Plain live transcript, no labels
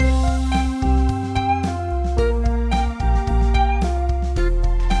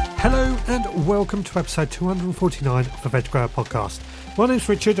welcome to episode 249 of the Veg Grower Podcast. My name's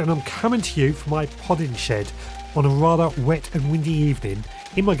Richard and I'm coming to you from my podding shed on a rather wet and windy evening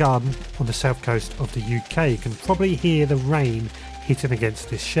in my garden on the south coast of the UK. You can probably hear the rain hitting against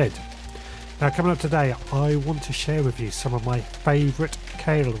this shed. Now, coming up today, I want to share with you some of my favourite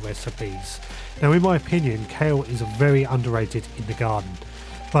kale recipes. Now, in my opinion, kale is very underrated in the garden,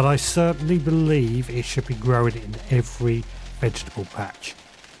 but I certainly believe it should be growing in every vegetable patch.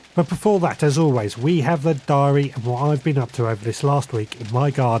 But before that, as always, we have the diary and what I've been up to over this last week in my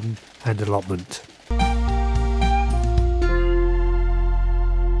garden and allotment.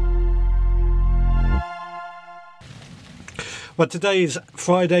 Well, today is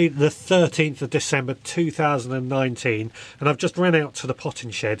Friday the 13th of December 2019 and I've just ran out to the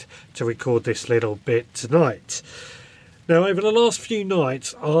potting shed to record this little bit tonight. Now, over the last few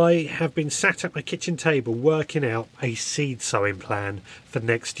nights, I have been sat at my kitchen table working out a seed sowing plan for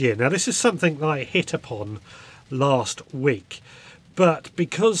next year. Now, this is something that I hit upon last week, but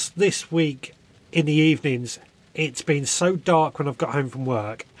because this week in the evenings it's been so dark when I've got home from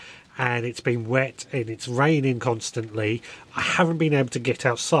work and it's been wet and it's raining constantly, I haven't been able to get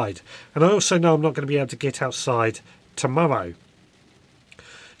outside. And I also know I'm not going to be able to get outside tomorrow.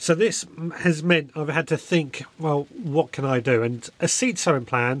 So this has meant I've had to think, well, what can I do? And a seed sowing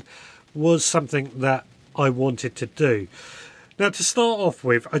plan was something that I wanted to do. Now, to start off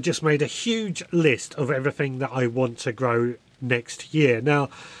with, I just made a huge list of everything that I want to grow next year. Now,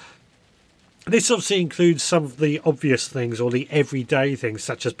 this obviously includes some of the obvious things or the everyday things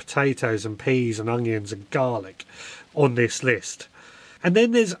such as potatoes and peas and onions and garlic on this list. And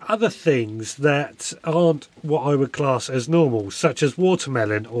then there's other things that aren't what I would class as normal, such as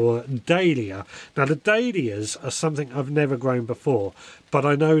watermelon or dahlia. Now, the dahlias are something I've never grown before, but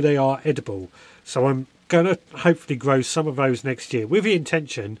I know they are edible. So I'm going to hopefully grow some of those next year with the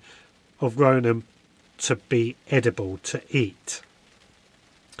intention of growing them to be edible, to eat.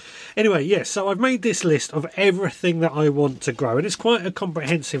 Anyway, yes, so I've made this list of everything that I want to grow, and it's quite a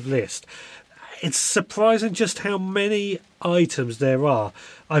comprehensive list. It's surprising just how many items there are.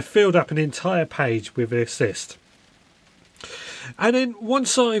 I filled up an entire page with this list. And then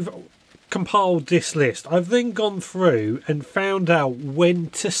once I've compiled this list, I've then gone through and found out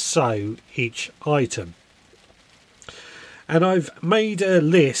when to sow each item. And I've made a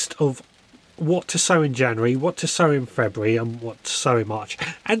list of what to sow in January, what to sow in February and what to sow in March,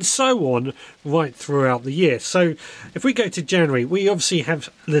 and so on right throughout the year. So if we go to January, we obviously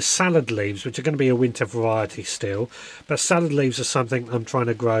have the salad leaves, which are going to be a winter variety still, but salad leaves are something I'm trying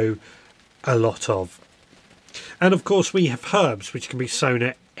to grow a lot of. And of course we have herbs, which can be sown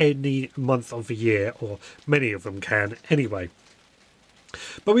at any month of the year, or many of them can anyway.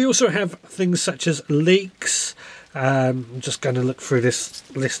 But we also have things such as leeks. I'm just going to look through this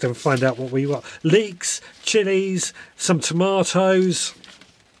list and find out what we want. Leeks, chilies, some tomatoes,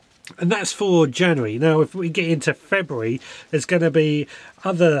 and that's for January. Now, if we get into February, there's going to be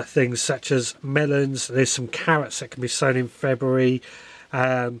other things such as melons. There's some carrots that can be sown in February,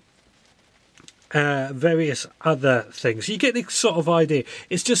 various other things. You get this sort of idea.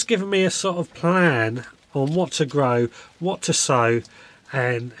 It's just given me a sort of plan on what to grow, what to sow,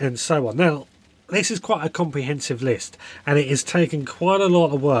 and so on. Now, this is quite a comprehensive list, and it has taken quite a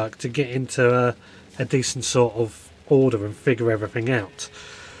lot of work to get into a decent sort of order and figure everything out.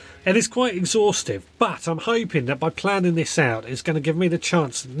 It is quite exhaustive, but I'm hoping that by planning this out, it's going to give me the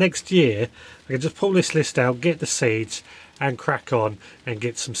chance next year I can just pull this list out, get the seeds, and crack on and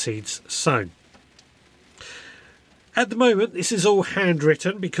get some seeds sown. At the moment, this is all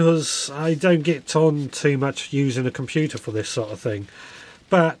handwritten because I don't get on too much using a computer for this sort of thing,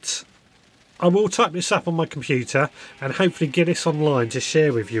 but I will type this up on my computer and hopefully get this online to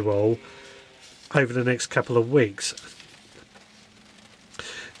share with you all over the next couple of weeks.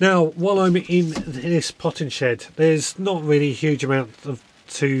 Now, while I'm in this potting shed, there's not really a huge amount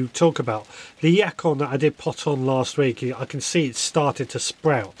to talk about. The yacon that I did pot on last week, I can see it started to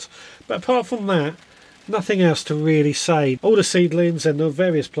sprout. But apart from that, nothing else to really say. All the seedlings and the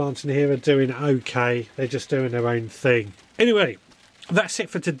various plants in here are doing okay. They're just doing their own thing. Anyway, that's it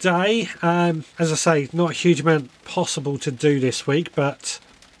for today. As I say, not a huge amount possible to do this week, but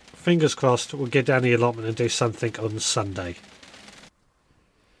fingers crossed we'll get down the allotment and do something on Sunday.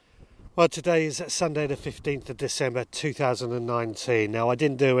 Well, today is Sunday the 15th of December 2019. Now, I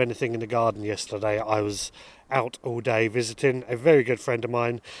didn't do anything in the garden yesterday. I was out all day visiting a very good friend of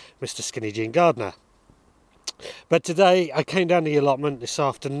mine, Mr. Skinny Jean Gardner. But today I came down the allotment this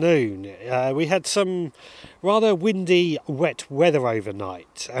afternoon. We had some rather windy, wet weather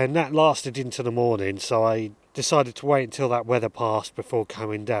overnight, and that lasted into the morning, so I decided to wait until that weather passed before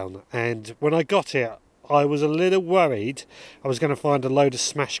coming down. And when I got it, I was a little worried I was going to find a load of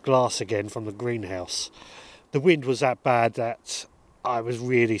smashed glass again from the greenhouse. The wind was that bad that I was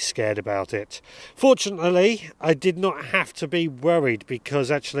really scared about it. Fortunately, I did not have to be worried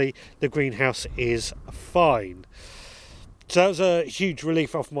because actually the greenhouse is fine. So that was a huge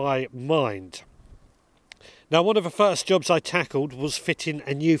relief off my mind. Now, one of the first jobs I tackled was fitting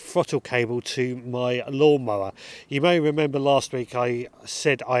a new throttle cable to my lawnmower. You may remember last week I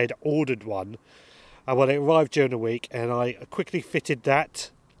said I had ordered one. Well, it arrived during the week and I quickly fitted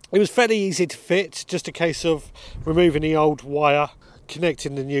that. It was fairly easy to fit, just a case of removing the old wire,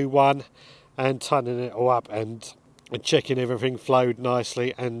 connecting the new one and tightening it all up and checking everything flowed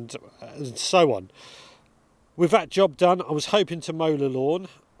nicely and so on. With that job done, I was hoping to mow the lawn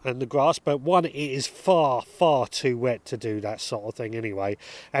and the grass, but one, it is far too wet to do that sort of thing anyway,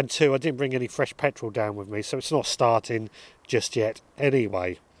 and two, I didn't bring any fresh petrol down with me, so it's not starting just yet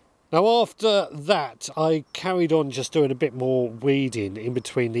anyway. Now after that, I carried on just doing a bit more weeding in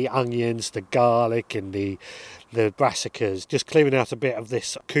between the onions, the garlic and the brassicas, just clearing out a bit of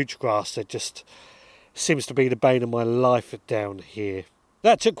this couch grass that just seems to be the bane of my life down here.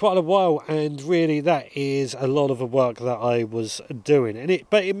 That took quite a while, and really that is a lot of the work that I was doing.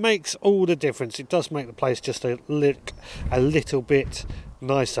 But it makes all the difference. It does make the place just a little bit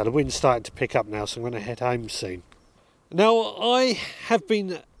nicer. The wind's starting to pick up now, so I'm going to head home soon. Now, I have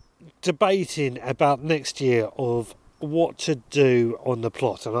been debating about next year of what to do on the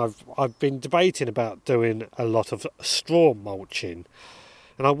plot, and I've been debating about doing a lot of straw mulching,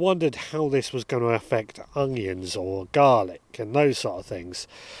 and I wondered how this was going to affect onions or garlic and those sort of things.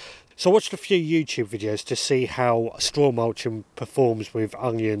 So I watched a few YouTube videos to see how straw mulching performs with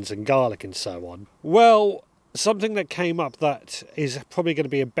onions and garlic and so on. Well, something that came up that is probably going to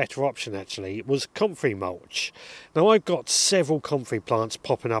be a better option actually was comfrey mulch. Now I've got several comfrey plants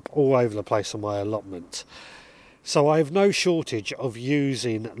popping up all over the place on my allotment, so I have no shortage of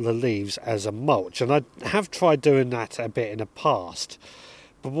using the leaves as a mulch, and I have tried doing that a bit in the past,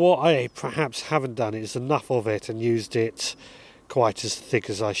 but what I perhaps haven't done is enough of it and used it quite as thick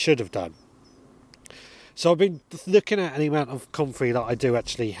as I should have done. So I've been looking at the amount of comfrey that I do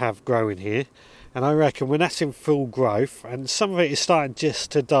actually have growing here, and I reckon when that's in full growth, and some of it is starting just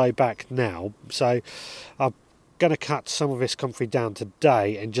to die back now, so I'm going to cut some of this comfrey down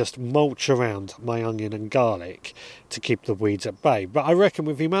today and just mulch around my onion and garlic to keep the weeds at bay. But I reckon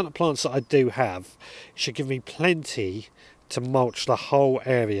with the amount of plants that I do have, it should give me plenty to mulch the whole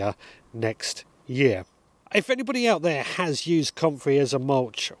area next year. If anybody out there has used comfrey as a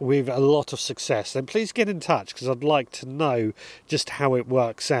mulch with a lot of success, then please get in touch, because I'd like to know just how it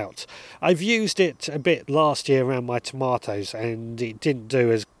works out. I've used it a bit last year around my tomatoes and it didn't do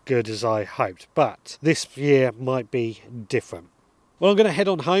as good as I hoped, but this year might be different. Well, I'm going to head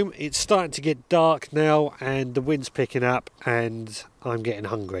on home. It's starting to get dark now and the wind's picking up and I'm getting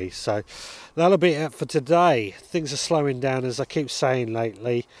hungry. So that'll be it for today. Things are slowing down, as I keep saying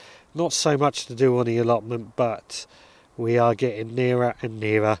lately. Not so much to do on the allotment, but we are getting nearer and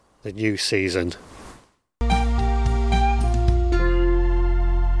nearer the new season.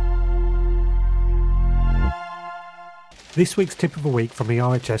 This week's tip of the week from the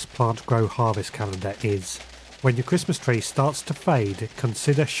RHS Plant Grow Harvest Calendar is: when your Christmas tree starts to fade,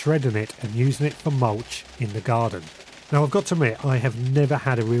 consider shredding it and using it for mulch in the garden. Now, I've got to admit, I have never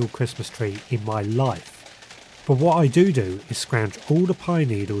had a real Christmas tree in my life. But what I do is scrounge all the pine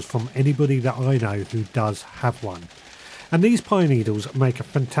needles from anybody that I know who does have one. And these pine needles make a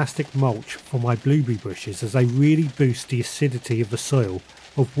fantastic mulch for my blueberry bushes, as they really boost the acidity of the soil,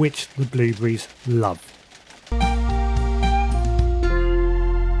 of which the blueberries love.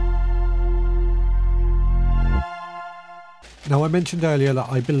 Now, I mentioned earlier that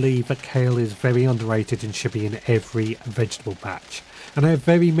I believe that kale is very underrated and should be in every vegetable patch, and I have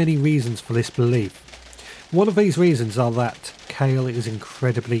very many reasons for this belief. One of these reasons are that kale is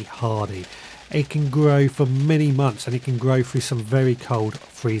incredibly hardy. It can grow for many months and it can grow through some very cold,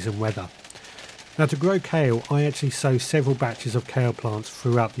 freezing weather. Now, to grow kale, I actually sow several batches of kale plants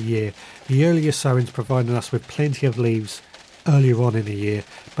throughout the year. The earlier sowings providing us with plenty of leaves earlier on in the year,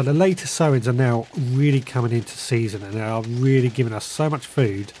 but the later sowings are now really coming into season and are really giving us so much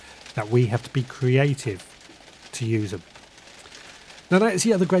food that we have to be creative to use them. Now, that is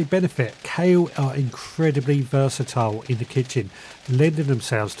the other great benefit. Kale are incredibly versatile in the kitchen, lending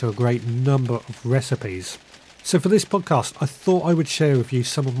themselves to a great number of recipes. So for this podcast, I thought I would share with you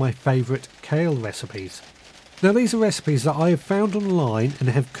some of my favourite kale recipes. Now, these are recipes that I have found online and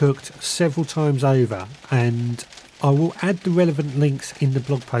have cooked several times over, and I will add the relevant links in the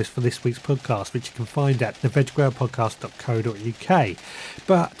blog post for this week's podcast, which you can find at theveggrowpodcast.co.uk.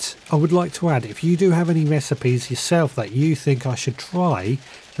 But I would like to add, if you do have any recipes yourself that you think I should try,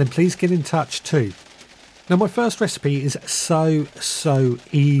 then please get in touch too. Now, my first recipe is so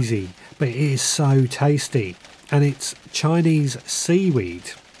easy, but it is so tasty, and it's Chinese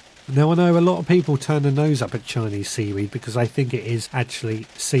seaweed. Now, I know a lot of people turn their nose up at Chinese seaweed because they think it is actually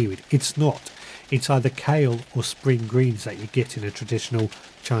seaweed. It's not. It's either kale or spring greens that you get in a traditional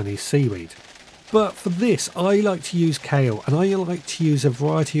Chinese seaweed. But for this, I like to use kale, and I like to use a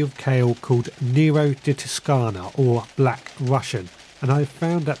variety of kale called Nero di Toscana or Black Russian, and I've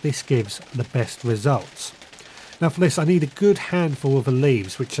found that this gives the best results. Now, for this, I need a good handful of the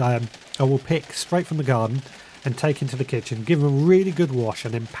leaves, which I will pick straight from the garden and take into the kitchen, give them a really good wash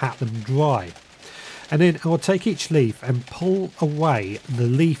and then pat them dry. And then I'll take each leaf and pull away the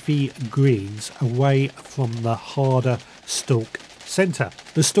leafy greens away from the harder stalk centre.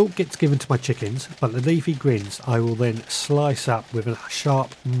 The stalk gets given to my chickens, but the leafy greens I will then slice up with a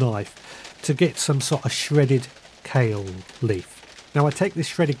sharp knife to get some sort of shredded kale leaf. Now, I take this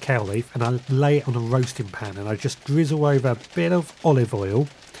shredded kale leaf and I lay it on a roasting pan, and I just drizzle over a bit of olive oil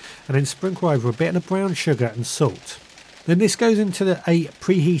and then sprinkle over a bit of brown sugar and salt. Then this goes into a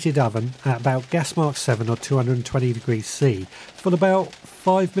preheated oven at about gas mark 7 or 220 degrees C for about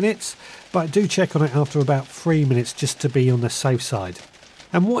 5 minutes, but do check on it after about 3 minutes just to be on the safe side.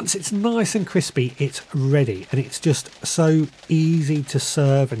 And once it's nice and crispy, it's ready, and it's just so easy to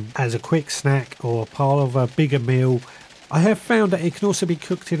serve and as a quick snack or part of a bigger meal. I have found that it can also be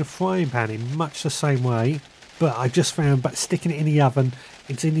cooked in a frying pan in much the same way, but I just found by sticking it in the oven,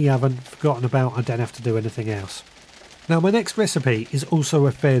 it's in the oven, forgotten about, I don't have to do anything else. Now, my next recipe is also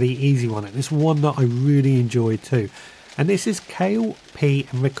a fairly easy one, and it's one that I really enjoy too, and this is kale, pea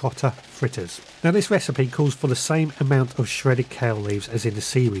and ricotta fritters. Now, this recipe calls for the same amount of shredded kale leaves as in the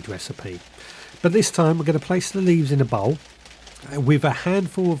seaweed recipe, but this time we're going to place the leaves in a bowl with a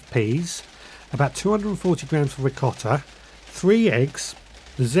handful of peas, about 240 grams of ricotta, 3 eggs,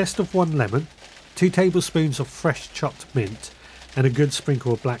 the zest of 1 lemon, 2 tablespoons of fresh chopped mint, and a good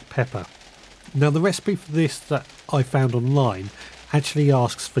sprinkle of black pepper. Now, the recipe for this that I found online actually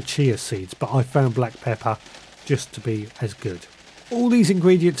asks for chia seeds, but I found black pepper just to be as good. All these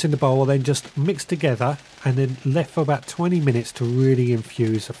ingredients in the bowl are then just mixed together and then left for about 20 minutes to really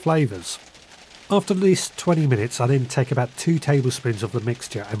infuse the flavours. After this 20 minutes, I then take about 2 tablespoons of the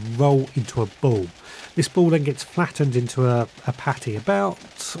mixture and roll into a ball. This ball then gets flattened into a patty about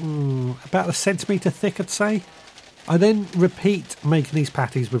a centimetre thick, I'd say. I then repeat making these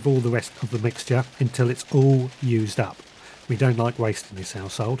patties with all the rest of the mixture until it's all used up. We don't like waste in this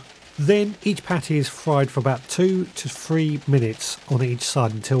household. Then each patty is fried for about 2 to 3 minutes on each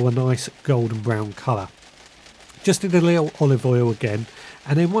side until a nice golden brown colour. Just in a little olive oil again,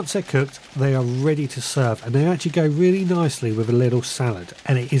 and then once they're cooked, they are ready to serve, and they actually go really nicely with a little salad,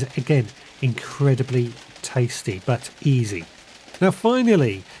 and it is again incredibly tasty but easy. Now,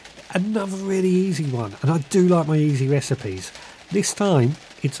 finally, another really easy one, and I do like my easy recipes. This time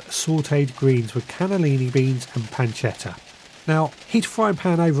it's sauteed greens with cannellini beans and pancetta. Now, heat a frying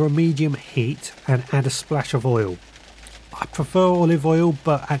pan over a medium heat and add a splash of oil. I prefer olive oil,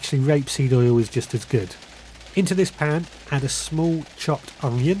 but actually rapeseed oil is just as good. Into this pan, add a small chopped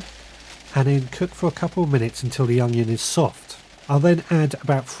onion and then cook for a couple of minutes until the onion is soft. I'll then add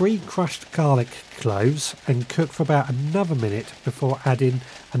about 3 crushed garlic cloves and cook for about another minute before adding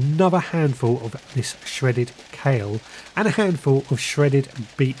another handful of this shredded kale and a handful of shredded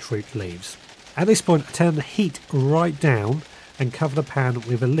beetroot leaves. At this point, I turn the heat right down and cover the pan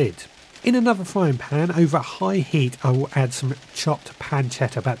with a lid. In another frying pan over a high heat, I will add some chopped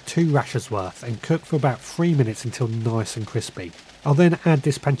pancetta, about 2 rashers worth, and cook for about 3 minutes until nice and crispy. I'll then add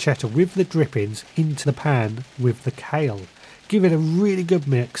this pancetta with the drippings into the pan with the kale. Give it a really good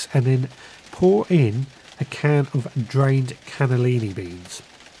mix and then pour in a can of drained cannellini beans.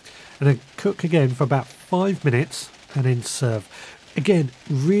 And then cook again for about 5 minutes and then serve. Again,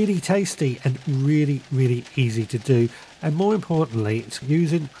 really tasty and really easy to do, and more importantly, it's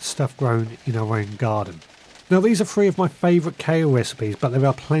using stuff grown in our own garden. Now, these are 3 of my favourite kale recipes, but there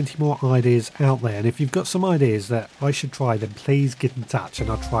are plenty more ideas out there, and if you've got some ideas that I should try, then please get in touch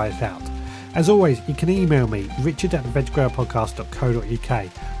and I'll try it out. As always, you can email me, richard@theveggrowpodcast.co.uk,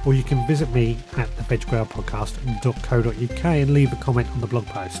 or you can visit me at theveggrowpodcast.co.uk and leave a comment on the blog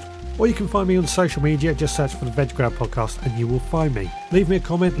post. Or you can find me on social media, just search for the Veg Grow Podcast and you will find me. Leave me a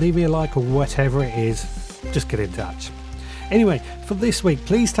comment, leave me a like, or whatever it is, just get in touch. Anyway, for this week,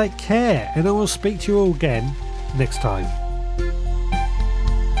 please take care, and I will speak to you all again next time.